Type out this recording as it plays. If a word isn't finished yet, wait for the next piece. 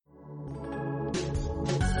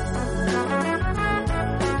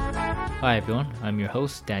Hi everyone, I'm your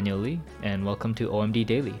host Daniel Lee, and welcome to OMD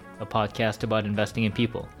Daily, a podcast about investing in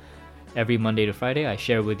people. Every Monday to Friday, I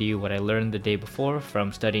share with you what I learned the day before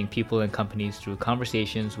from studying people and companies through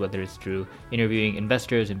conversations, whether it's through interviewing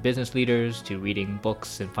investors and business leaders, to reading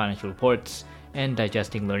books and financial reports, and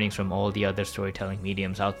digesting learnings from all the other storytelling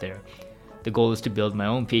mediums out there. The goal is to build my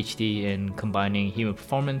own PhD in combining human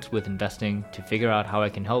performance with investing to figure out how I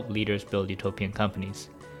can help leaders build utopian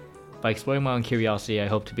companies. By exploring my own curiosity, I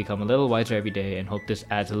hope to become a little wiser every day and hope this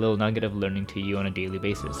adds a little nugget of learning to you on a daily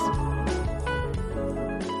basis.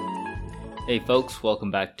 Hey folks, welcome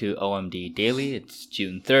back to OMD Daily. It's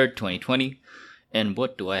June 3rd, 2020, and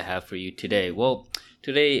what do I have for you today? Well,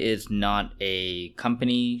 today is not a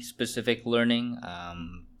company-specific learning.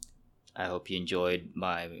 I hope you enjoyed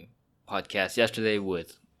my podcast yesterday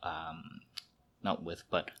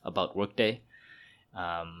about Workday.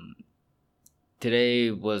 Today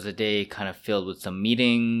was a day kind of filled with some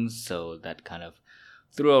meetings, so that kind of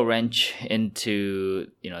threw a wrench into,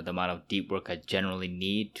 the amount of deep work I generally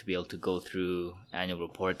need to be able to go through annual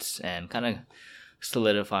reports and kind of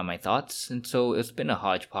solidify my thoughts. And so it's been a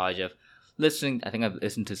hodgepodge of listening. I think I've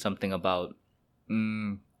listened to something about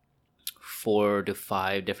 4 to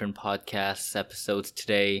 5 different podcast episodes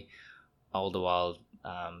today, all the while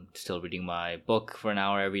still reading my book for an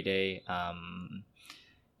hour every day.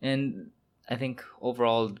 And I think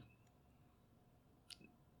overall,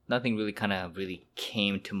 nothing really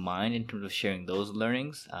came to mind in terms of sharing those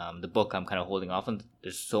learnings. The book I'm kind of holding off on.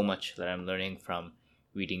 There's so much that I'm learning from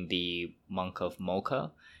reading The Monk of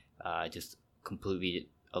Mocha. Just completely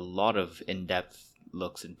a lot of in-depth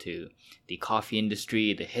looks into the coffee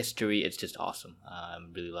industry, the history. It's just awesome.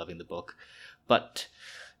 I'm really loving the book. But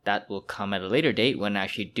that will come at a later date when I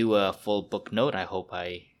actually do a full book note. I hope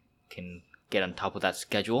I can get on top of that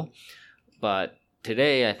schedule. But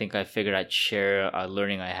today, I think I figured I'd share a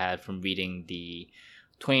learning I had from reading the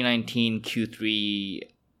 2019 Q3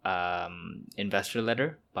 investor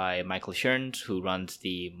letter by Michael Shearn, who runs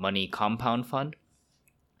the Money Compound Fund.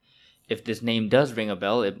 If this name does ring a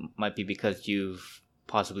bell, it might be because you've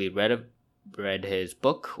possibly read his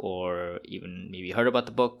book or even maybe heard about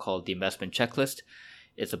the book called The Investment Checklist.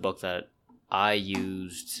 It's a book that I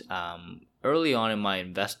used early on in my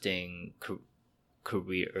investing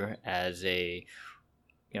career as a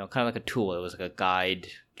kind of like a tool. It was like a guide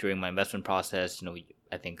during my investment process.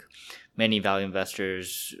 I think many value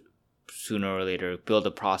investors sooner or later build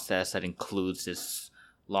a process that includes this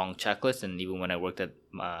long checklist. And even when I worked at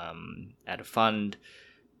a fund,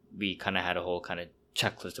 we kind of had a whole kind of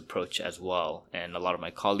checklist approach as well. And a lot of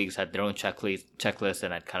my colleagues had their own checklist,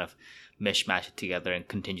 and I'd kind of mishmash it together and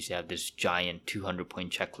continuously have this giant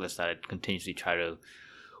 200-point checklist that I'd continuously try to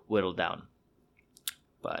whittle down.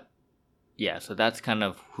 But yeah, so that's kind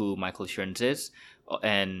of who Michael Shearn is.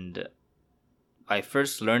 And I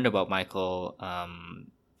first learned about Michael, I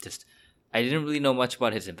didn't really know much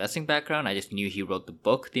about his investing background. I just knew he wrote the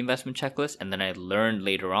book, The Investment Checklist. And then I learned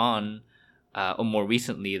later on, or more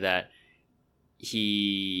recently, that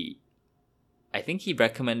I think he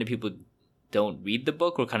recommended people don't read the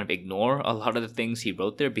book or kind of ignore a lot of the things he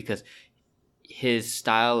wrote there because his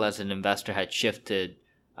style as an investor had shifted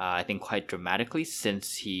I think quite dramatically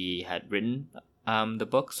since he had written the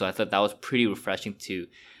book. So I thought that was pretty refreshing to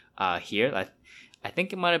hear. I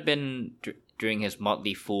think it might have been during his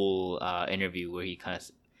Motley Fool interview where he kind of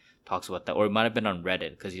talks about that, or it might have been on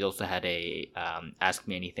Reddit because he also had a Ask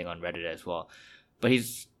Me Anything on Reddit as well. But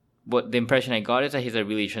the impression I got is that he's a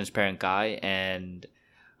really transparent guy, and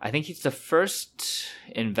I think he's the first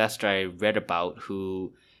investor I read about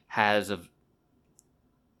who has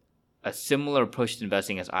a similar approach to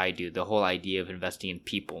investing as I do, the whole idea of investing in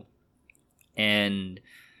people. And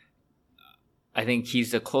I think he's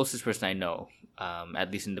the closest person I know, at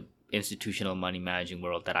least in the institutional money managing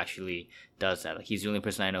world, that actually does that. Like, he's the only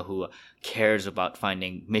person I know who cares about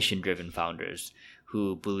finding mission-driven founders,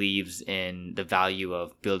 who believes in the value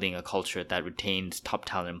of building a culture that retains top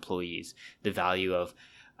talent employees, the value of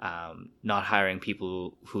not hiring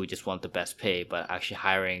people who just want the best pay, but actually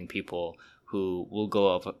hiring people who will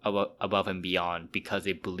go above and beyond because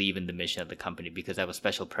they believe in the mission of the company, because they have a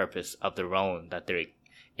special purpose of their own that they're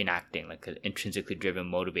enacting, like an intrinsically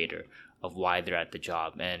driven motivator of why they're at the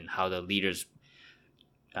job, and how the leader's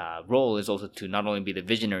role is also to not only be the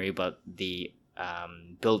visionary, but the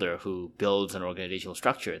builder who builds an organizational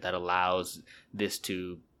structure that allows this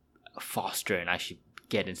to foster and actually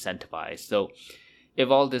get incentivized. So if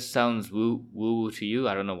all this sounds woo-woo to you,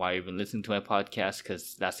 I don't know why you're even listening to my podcast,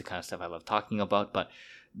 because that's the kind of stuff I love talking about. But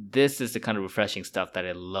this is the kind of refreshing stuff that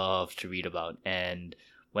I love to read about. And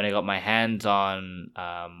when I got my hands on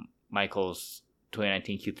Michael's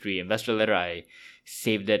 2019 Q3 investor letter. I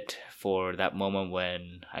saved it for that moment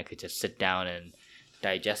when I could just sit down and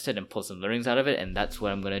digest it and pull some learnings out of it, and that's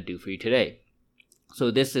what I'm going to do for you today. So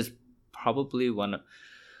this is probably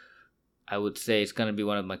I would say it's going to be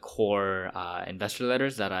one of my core investor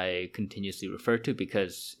letters that I continuously refer to,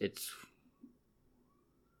 because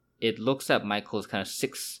it looks at Michael's kind of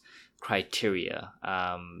 6 criteria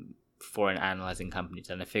for analyzing companies.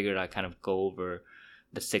 And I figured I'd kind of go over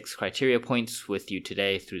the 6 criteria points with you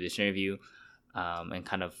today through this interview, and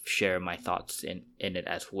kind of share my thoughts in it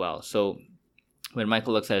as well. So when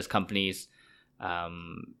Michael looks at his companies,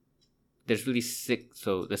 there's really 6.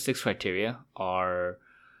 So the 6 criteria are: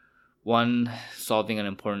 1, solving an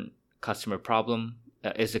important customer problem.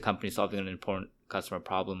 Is the company solving an important customer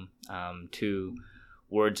problem? 2,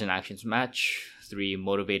 words and actions match. 3,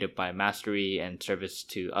 motivated by mastery and service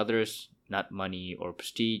to others, not money or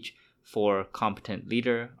prestige. 4, competent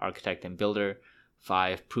leader, architect and builder.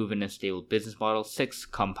 5, proven and stable business model. 6,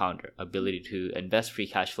 compounder, ability to invest free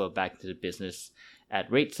cash flow back into the business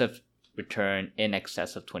at rates of return in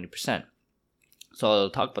excess of 20%. So I'll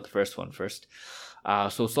talk about the first one first.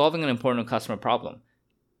 So solving an important customer problem.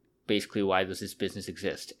 Basically, why does this business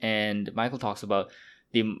exist? And Michael talks about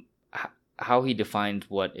how he defines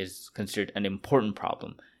what is considered an important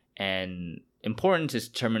problem. And importance is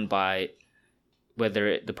determined by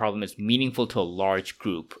whether the problem is meaningful to a large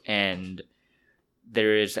group. And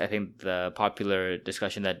there is, I think, the popular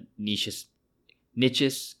discussion that niches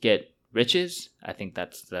get riches. I think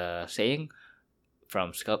that's the saying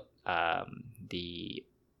from the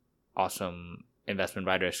awesome investment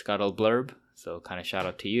writer Scuttle Blurb. So kind of shout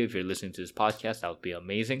out to you if you're listening to this podcast. That would be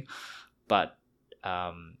amazing. But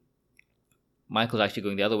Michael's actually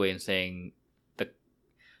going the other way and saying the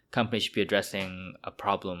company should be addressing a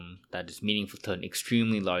problem that is meaningful to an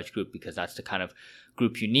extremely large group, because that's the kind of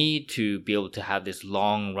group you need to be able to have this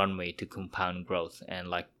long runway to compound growth. And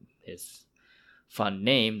like his fund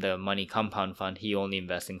name, the Money Compound Fund, he only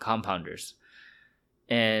invests in compounders.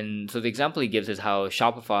 And so the example he gives is how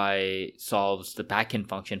Shopify solves the backend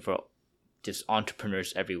function for just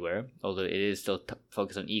entrepreneurs everywhere, although it is still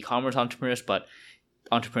focused on e-commerce entrepreneurs, but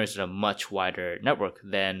entrepreneurs is a much wider network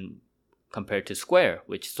than compared to Square,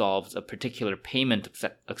 which solves a particular payment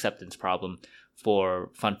acceptance problem for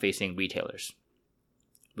front-facing retailers,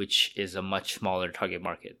 which is a much smaller target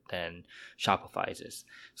market than Shopify's is.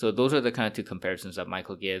 So those are the kind of 2 comparisons that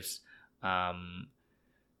Michael gives.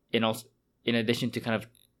 In addition to kind of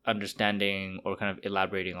understanding or kind of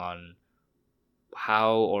elaborating on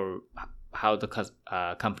how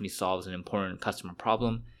the company solves an important customer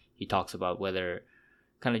problem, he talks about whether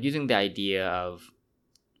kind of using the idea of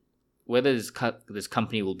whether this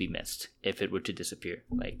company will be missed if it were to disappear.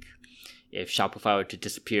 Like if Shopify were to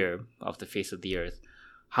disappear off the face of the earth,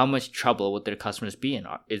 how much trouble would their customers be in?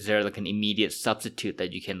 Is there like an immediate substitute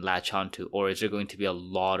that you can latch onto, or is there going to be a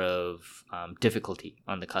lot of difficulty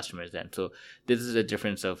on the customers then? So this is a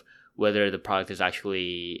difference of whether the product is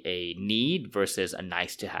actually a need versus a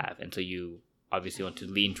nice to have. And so you obviously want to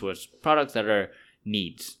lean towards products that are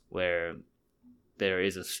needs, where there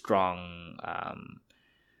is a strong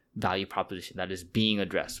value proposition that is being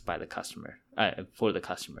addressed by the customer, for the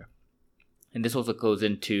customer. And this also goes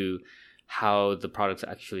into how the product's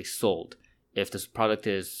actually sold. If this product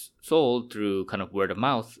is sold through kind of word of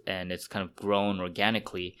mouth and it's kind of grown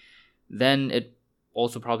organically, then it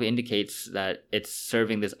also probably indicates that it's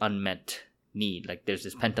serving this unmet need. Like there's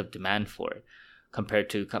this pent up demand for it, compared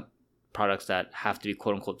to products that have to be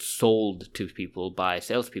quote unquote sold to people by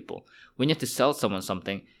salespeople. When you have to sell someone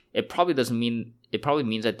something, it probably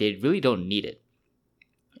means that they really don't need it.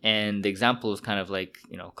 And the example is kind of like,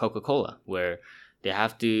 Coca-Cola, where they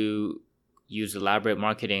have to use elaborate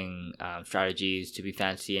marketing strategies to be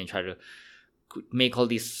fancy and try to make all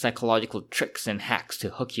these psychological tricks and hacks to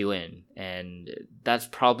hook you in. And that's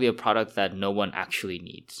probably a product that no one actually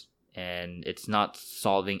needs. And it's not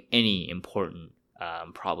solving any important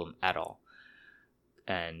problem at all.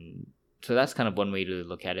 And so that's kind of one way to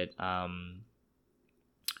look at it.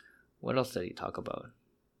 What else did he talk about?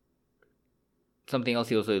 Something else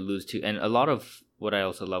he also alludes to, and a lot of what I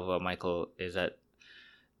also love about Michael is that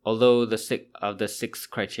although the 6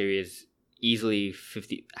 criteria is easily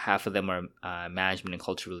half of them are management and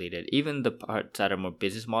culture related, even the parts that are more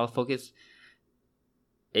business model focused,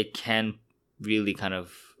 it can really kind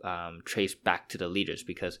of trace back to the leaders,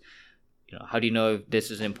 because how do you know if this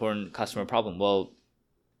is an important customer problem? Well,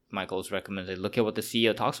 Michael also recommends that look at what the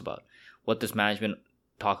CEO talks about. What does management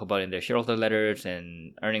talk about in their shareholder letters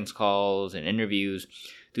and earnings calls and interviews?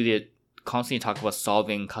 Do they constantly talk about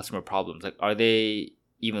solving customer problems? Like, are they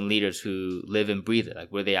even leaders who live and breathe it,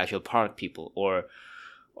 like were they actual product people, or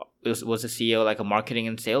was the CEO like a marketing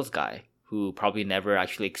and sales guy who probably never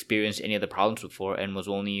actually experienced any of the problems before and was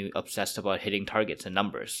only obsessed about hitting targets and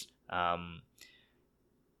numbers.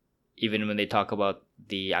 Even when they talk about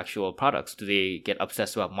the actual products, do they get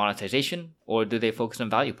obsessed about monetization, or do they focus on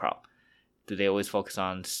value prop? Do they always focus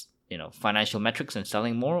on, financial metrics and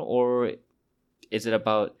selling more, or is it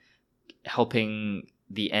about helping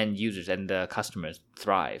the end users and the customers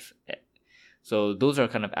thrive? So those are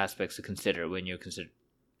kind of aspects to consider when you're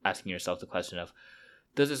asking yourself the question of,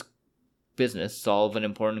 does this business solve an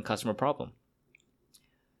important customer problem?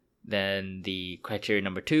 Then the criteria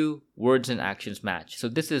number 2, words and actions match. So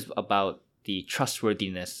this is about the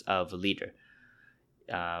trustworthiness of a leader.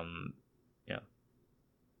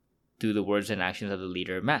 Do the words and actions of the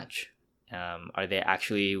leader match? Are they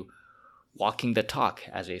actually walking the talk,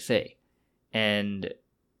 as they say? And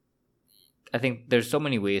I think there's so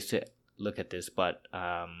many ways to look at this, but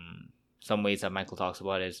some ways that Michael talks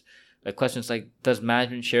about is like questions like, does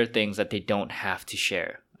management share things that they don't have to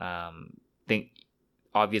share? Think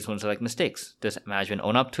obvious ones are like mistakes. Does management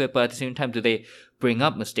own up to it? But at the same time, do they bring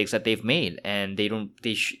up mistakes that they've made and they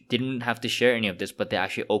didn't have to share any of this, but they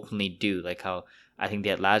actually openly do? Like how I think the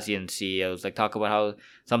Atlassian CEOs like talk about how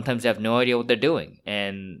sometimes they have no idea what they're doing,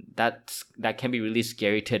 and that can be really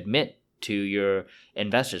scary to admit to your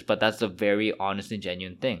investors. But that's a very honest and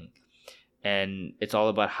genuine thing, and it's all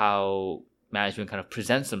about how management kind of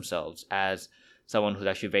presents themselves as someone who's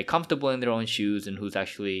actually very comfortable in their own shoes and who's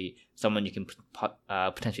actually someone you can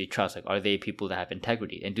potentially trust. Like, are they people that have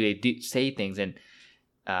integrity, and do they say things and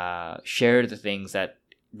share the things that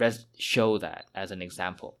show that as an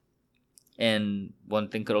example? And one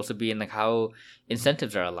thing could also be in like how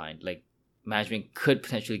incentives are aligned. Like management could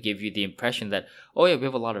potentially give you the impression that, oh yeah, we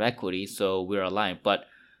have a lot of equity, so we're aligned. But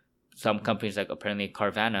some companies like apparently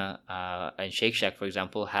Carvana and Shake Shack, for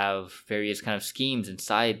example, have various kind of schemes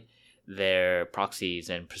inside their proxies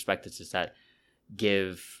and prospectuses that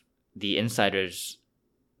give the insiders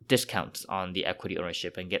discounts on the equity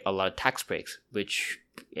ownership and get a lot of tax breaks, which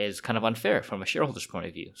is kind of unfair from a shareholder's point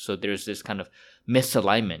of view. So there's this kind of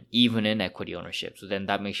misalignment even in equity ownership. So then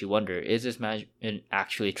that makes you wonder, is this management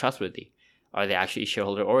actually trustworthy? Are they actually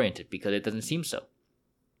shareholder oriented? Because it doesn't seem so.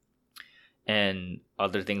 And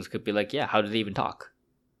other things could be like, yeah, how do they even talk?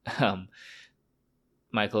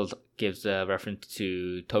 Michael gives a reference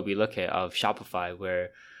to Toby Luke of Shopify, where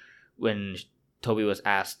when Toby was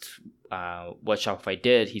asked what Shopify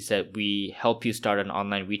did, he said, we help you start an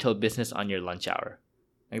online retail business on your lunch hour.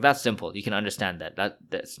 Like, that's simple. You can understand that.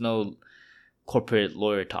 That's no corporate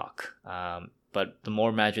lawyer talk. But the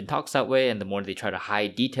more management talks that way and the more they try to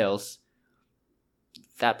hide details,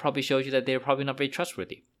 that probably shows you that they're probably not very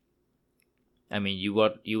trustworthy. I mean, you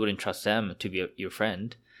wouldn't trust them to be your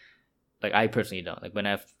friend. Like, I personally don't. Like, when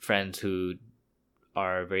I have friends who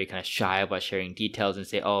are very kind of shy about sharing details and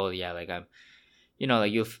say, oh yeah, like I'm,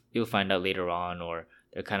 like you'll find out later on, or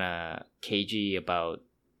they're kind of cagey about,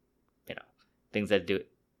 things that do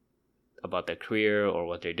about their career or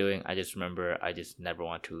what they're doing. I just never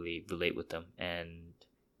want to really relate with them. And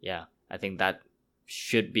yeah, I think that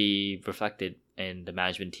should be reflected in the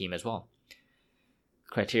management team as well.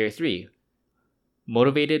 Criteria 3.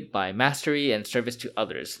 Motivated by mastery and service to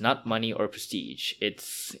others, not money or prestige.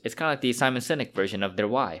 It's kind of like the Simon Sinek version of their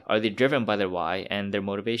why. Are they driven by their why and their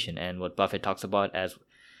motivation? And what Buffett talks about as,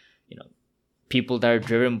 people that are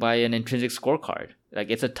driven by an intrinsic scorecard. Like,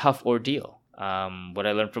 it's a tough ordeal. What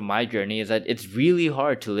I learned from my journey is that it's really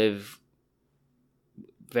hard to live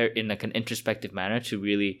in like an introspective manner, to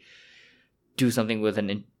really do something with an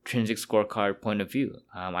intrinsic scorecard point of view.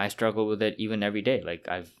 I struggle with it even every day. Like,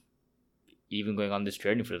 even going on this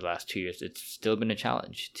journey for the last 2 years, it's still been a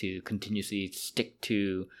challenge to continuously stick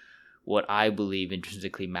to what I believe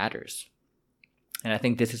intrinsically matters. And I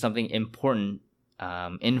think this is something important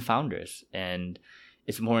in founders, and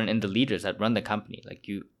it's important in the leaders that run the company.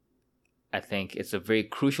 I think it's a very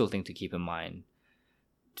crucial thing to keep in mind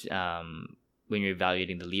when you're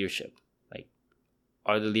evaluating the leadership. Like,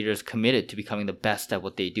 are the leaders committed to becoming the best at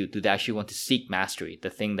what they do? Do they actually want to seek mastery, the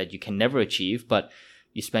thing that you can never achieve, but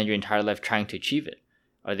you spend your entire life trying to achieve it?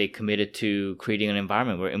 Are they committed to creating an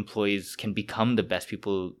environment where employees can become the best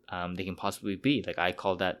people they can possibly be? Like, I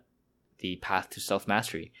call that the path to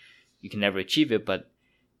self-mastery. You can never achieve it, but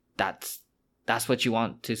that's what you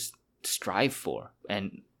want to strive for.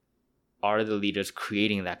 And are the leaders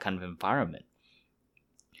creating that kind of environment?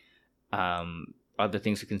 Other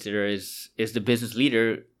things to consider is the business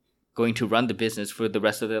leader going to run the business for the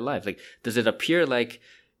rest of their life? Like, does it appear like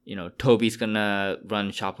Toby's gonna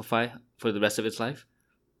run Shopify for the rest of its life?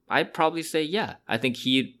 I'd probably say, yeah. I think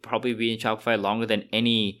he'd probably be in Shopify longer than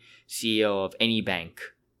any CEO of any bank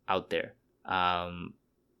out there.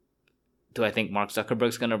 Do I think Mark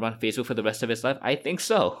Zuckerberg's going to run Facebook for the rest of his life? I think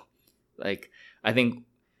so. Like, I think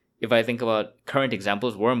if I think about current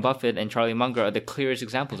examples, Warren Buffett and Charlie Munger are the clearest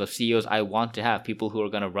examples of CEOs I want to have, people who are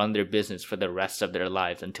going to run their business for the rest of their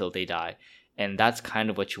lives until they die. And that's kind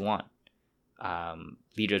of what you want.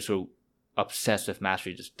 Leaders who are obsessed with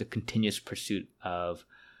mastery, just the continuous pursuit of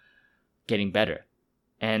getting better.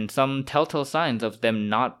 And some telltale signs of them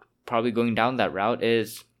not probably going down that route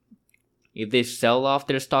is if they sell off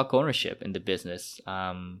their stock ownership in the business.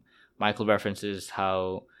 Michael references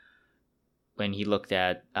how when he looked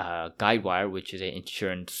at Guidewire, which is an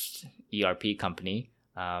insurance ERP company,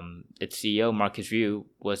 its CEO, Marcus Ryu,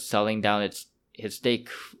 was selling down his stake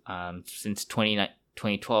since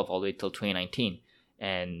 2012 all the way till 2019.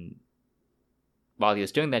 And while he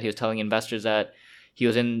was doing that, he was telling investors that he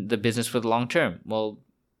was in the business for the long term. Well,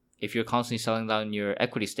 if you're constantly selling down your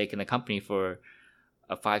equity stake in the company for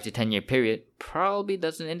a 5 to 10 year period, probably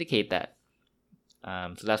doesn't indicate that.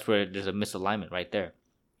 So that's where there's a misalignment right there.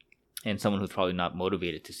 And someone who's probably not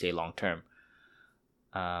motivated to stay long term.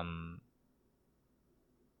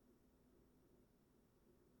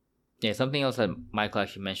 Something else that Michael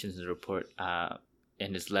actually mentions in the report,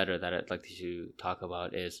 in his letter, that I'd like to talk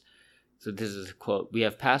about is, so this is a quote: "We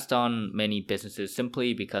have passed on many businesses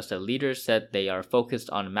simply because the leaders said they are focused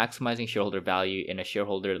on maximizing shareholder value in a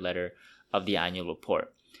shareholder letter of the annual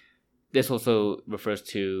report." This also refers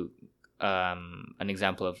to an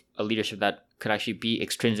example of a leadership that could actually be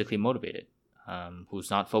extrinsically motivated,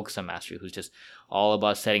 who's not focused on mastery, who's just all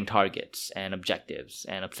about setting targets and objectives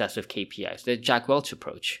and obsessed with KPIs. The Jack Welch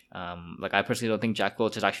approach. I personally don't think Jack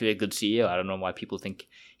Welch is actually a good CEO. I don't know why people think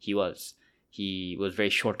he was. He was very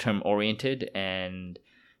short-term oriented, and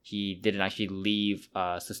he didn't actually leave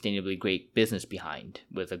a sustainably great business behind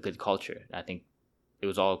with a good culture. I think it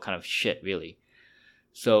was all kind of shit, really.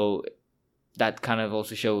 So that kind of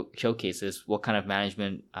also showcases what kind of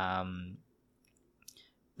management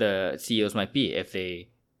the CEOs might be. If they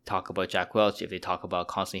talk about Jack Welch, if they talk about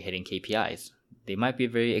constantly hitting KPIs, they might be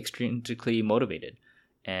very extrinsically motivated.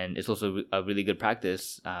 And it's also a really good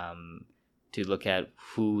practice to look at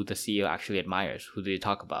who the CEO actually admires, who do they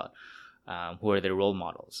talk about, who are their role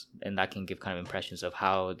models. And that can give kind of impressions of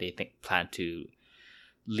how they plan to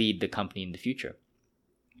lead the company in the future.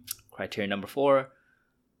 Criteria number 4,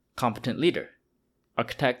 competent leader.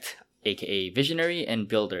 Architect, aka visionary, and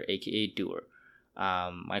builder, aka doer.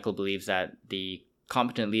 Michael believes that the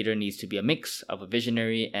competent leader needs to be a mix of a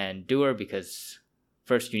visionary and doer, because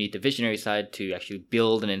first you need the visionary side to actually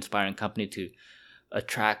build an inspiring company, to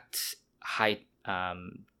attract high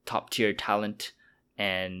top tier talent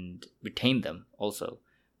and retain them also,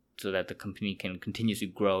 so that the company can continuously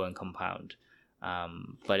grow and compound.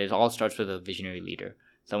 But it all starts with a visionary leader,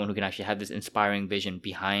 someone who can actually have this inspiring vision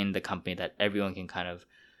behind the company that everyone can kind of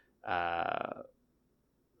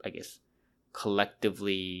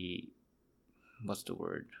collectively,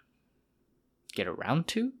 get around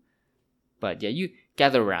to? But yeah, you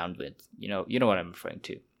gather around with, you know what I'm referring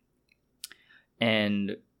to.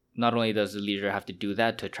 And not only does the leader have to do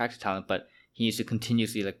that to attract talent, but he needs to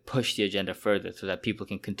continuously push the agenda further so that people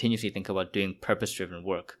can continuously think about doing purpose-driven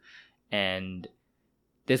work. And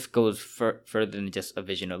this goes further than just a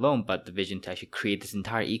vision alone, but the vision to actually create this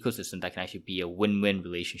entire ecosystem that can actually be a win-win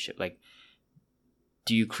relationship.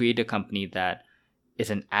 Do you create a company that is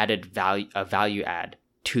an added value, a value add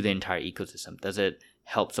to the entire ecosystem? Does it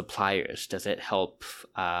help suppliers? Does it help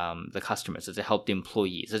the customers? Does it help the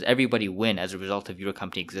employees? Does everybody win as a result of your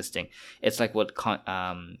company existing? It's like what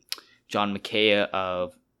John McKay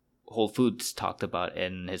of Whole Foods talked about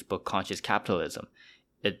in his book Conscious Capitalism.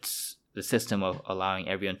 It's the system of allowing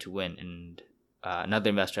everyone to win. And another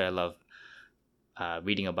investor I love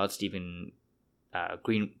reading about, Stephen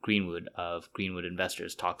Greenwood of Greenwood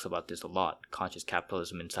Investors, talks about this a lot: conscious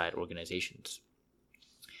capitalism inside organizations.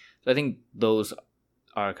 So I think those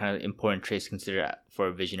are kind of important traits to consider for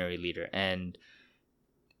a visionary leader. And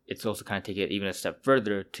it's also kind of take it even a step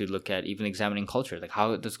further to look at even examining culture.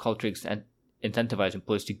 How does culture incentivize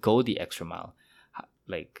employees to go the extra mile?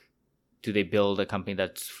 Do they build a company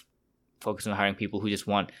that's focused on hiring people who just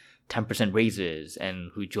want 10% raises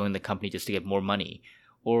and who join the company just to get more money?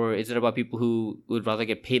 Or is it about people who would rather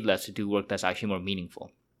get paid less to do work that's actually more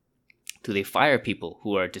meaningful? Do they fire people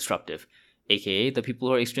who are disruptive, aka the people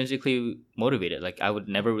who are extrinsically motivated? I would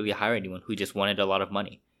never really hire anyone who just wanted a lot of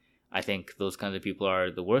money. I think those kinds of people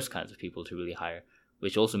are the worst kinds of people to really hire,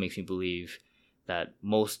 which also makes me believe that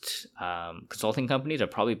most consulting companies are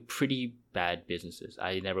probably pretty bad businesses.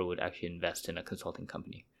 I never would actually invest in a consulting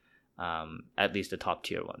company. at least the top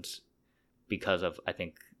tier ones, because of, I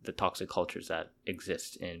think, the toxic cultures that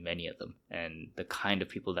exist in many of them and the kind of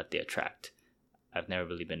people that they attract. I've never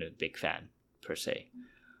really been a big fan per se.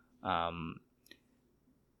 And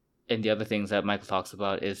the other things that Michael talks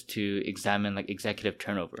about is to examine like executive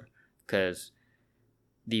turnover, because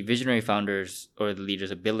the visionary founders or the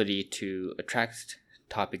leaders' ability to attract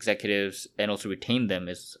top executives and also retain them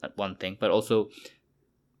is one thing, but also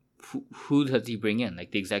who does he bring in?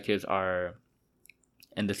 Like the executives are,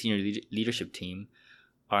 and the senior leadership team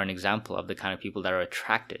are an example of the kind of people that are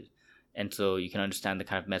attracted. And so you can understand the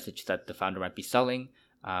kind of message that the founder might be selling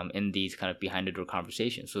in these kind of behind the door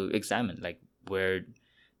conversations. So examine like where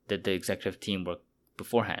did the executive team work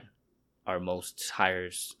beforehand? Are most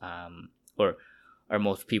hires or are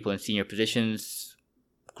most people in senior positions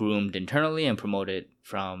groomed internally and promoted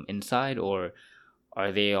from inside, or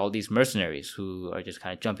are they all these mercenaries who are just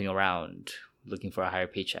kind of jumping around looking for a higher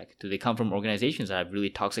paycheck? Do they come from organizations that have really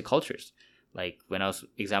toxic cultures? Like when I was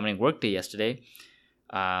examining Workday yesterday,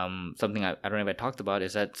 something I don't know if I talked about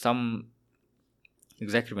is that some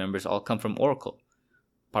executive members all come from Oracle.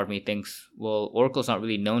 Part of me thinks, well, Oracle's not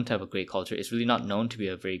really known to have a great culture. It's really not known to be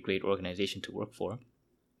a very great organization to work for.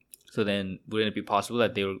 So then wouldn't it be possible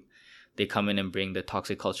that they come in and bring the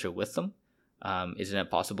toxic culture with them? Isn't it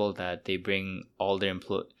possible that they bring all their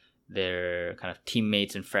kind of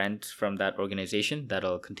teammates and friends from that organization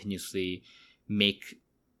that'll continuously make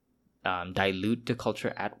dilute the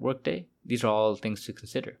culture at Workday? These are all things to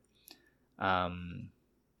consider.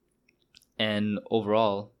 And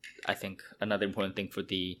overall, I think another important thing for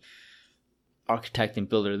the architect and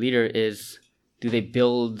builder leader is, do they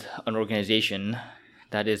build an organization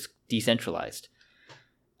that is decentralized?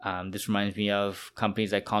 This reminds me of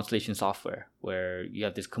companies like Constellation Software, where you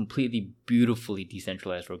have this completely beautifully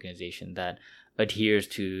decentralized organization that adheres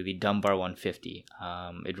to the Dunbar 150.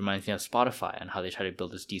 It reminds me of Spotify and how they try to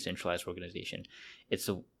build this decentralized organization.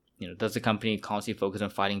 Does the company constantly focus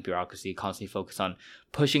on fighting bureaucracy, constantly focus on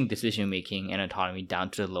pushing decision making and autonomy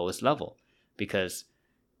down to the lowest level? Because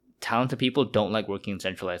talented people don't like working in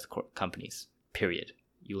centralized companies, period.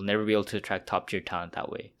 You'll never be able to attract top tier talent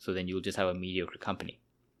that way. So then you'll just have a mediocre company.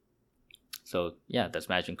 So yeah, that's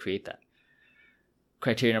Imagine Create that.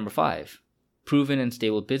 Criteria number 5, proven and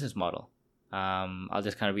stable business model. I'll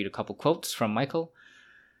just kind of read a couple quotes from Michael.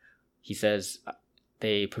 He says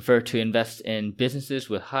they prefer to invest in businesses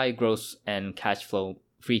with high gross and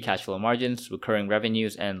free cash flow margins, recurring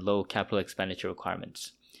revenues, and low capital expenditure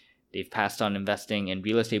requirements. They've passed on investing in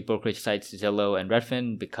real estate brokerage sites Zillow and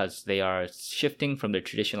Redfin because they are shifting from the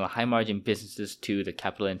traditional high-margin businesses to the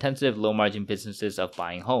capital-intensive, low-margin businesses of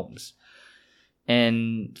buying homes.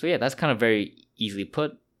 And so yeah, that's kind of very easily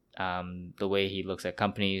put. The way he looks at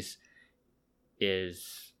companies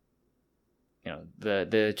is,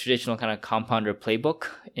 the traditional kind of compounder playbook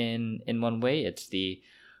in one way. It's the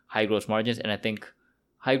high gross margins, and I think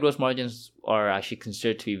high gross margins are actually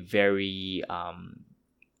considered to be very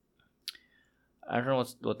I don't know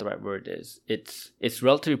what the right word is. It's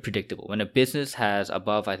relatively predictable. When a business has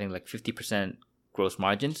above, I think, like 50% gross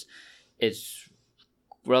margins, it's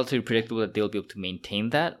relatively predictable that they'll be able to maintain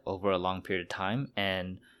that over a long period of time.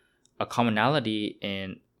 And a commonality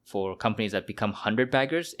for companies that become 100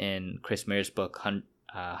 baggers in Chris Mayer's book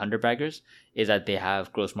 100 baggers is that they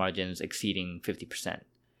have gross margins exceeding 50%.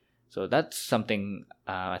 So that's something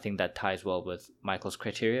I think that ties well with Michael's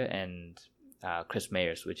criteria and Chris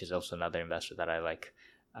Mayer's, which is also another investor that I like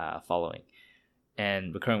following.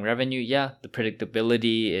 And recurring revenue, yeah, the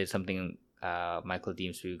predictability is something Michael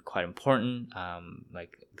deems to be quite important.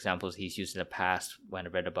 Like examples he's used in the past when I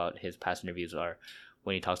read about his past interviews are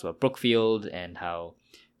when he talks about Brookfield and how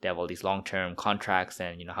they have all these long-term contracts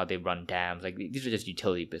and how they run dams. Like these are just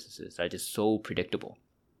utility businesses that are just so predictable.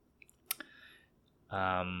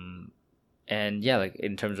 And yeah, like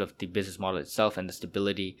in terms of the business model itself and the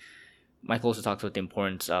stability, Michael also talks about the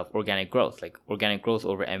importance of organic growth, like organic growth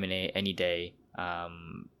over M&A any day,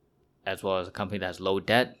 as well as a company that has low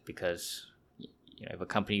debt, because if a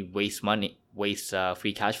company wastes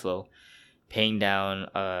free cash flow, paying down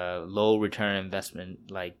a low return on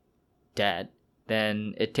investment like debt,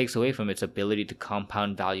 then it takes away from its ability to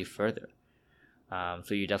compound value further.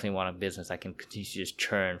 So you definitely want a business that can continue to just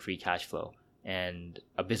churn free cash flow. And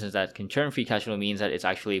a business that can churn free cash flow means that it's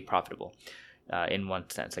actually profitable in one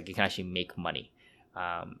sense. Like you can actually make money,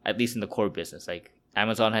 at least in the core business. Like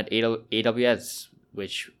Amazon had AWS,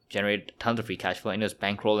 which generated tons of free cash flow, and it was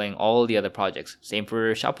bankrolling all the other projects. Same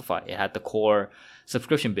for Shopify. It had the core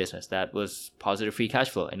subscription business that was positive free cash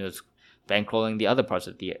flow, and it was bankrolling the other parts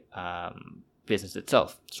of the business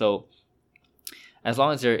itself. So as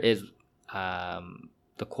long as there is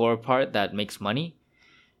the the core part that makes money,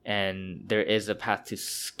 and there is a path to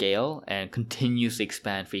scale and continuously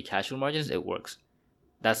expand free cash flow margins, it works.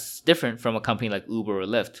 That's different from a company like Uber or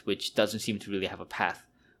Lyft, which doesn't seem to really have a path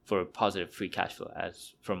for positive free cash flow,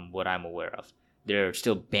 as from what I'm aware of. They're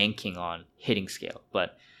still banking on hitting scale,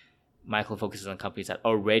 but Michael focuses on companies that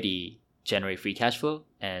already generate free cash flow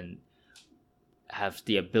and have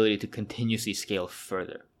the ability to continuously scale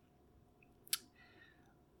further.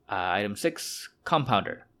 Item 6,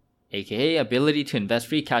 compounder, aka ability to invest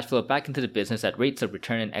free cash flow back into the business at rates of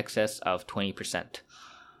return in excess of 20%.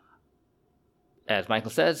 As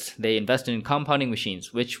Michael says, they invest in compounding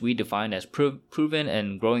machines, which we define as proven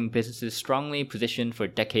and growing businesses strongly positioned for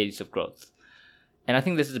decades of growth. And I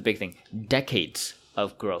think this is a big thing, decades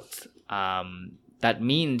of growth. That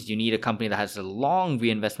means you need a company that has a long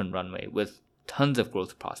reinvestment runway with tons of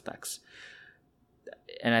growth prospects.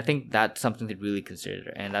 And I think that's something to really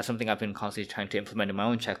consider. And that's something I've been constantly trying to implement in my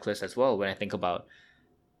own checklist as well when I think about,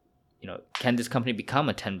 can this company become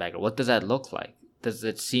a 10-bagger? What does that look like? Does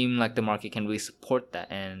it seem like the market can really support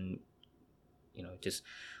that? And, just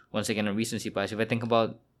once again, a recency bias. If I think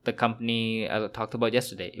about the company I talked about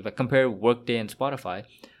yesterday, if I compare Workday and Spotify,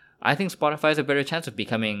 I think Spotify has a better chance of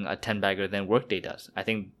becoming a 10-bagger than Workday does. I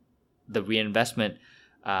think the reinvestment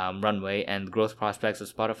runway and growth prospects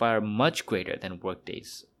of Spotify are much greater than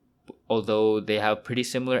Workday's, although they have pretty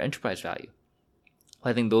similar enterprise value.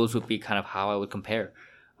 I think those would be kind of how I would compare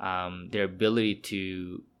their ability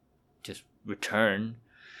to just return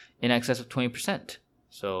in excess of 20%.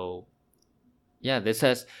 So yeah, this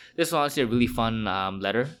is honestly a really fun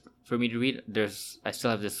letter for me to read. I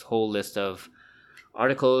still have this whole list of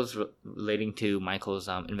articles relating to Michael's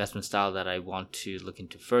investment style that I want to look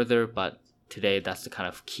into further, but today that's the kind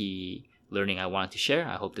of key learning I wanted to share.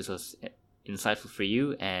 I hope this was insightful for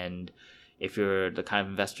you, and if you're the kind of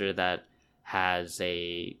investor that has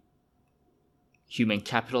a human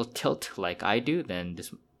capital tilt like I do, then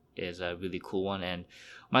this is a really cool one. And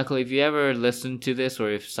Michael, if you ever listen to this, or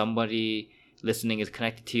if somebody listening is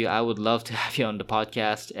connected to you, I would love to have you on the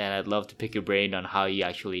podcast, and I'd love to pick your brain on how you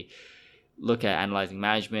actually look at analyzing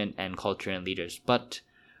management and culture and leaders. But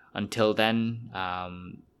until then,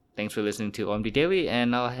 thanks for listening to OMD Daily,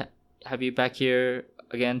 and I'll have you back here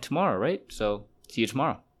again tomorrow, right? So see you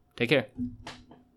tomorrow. Take care.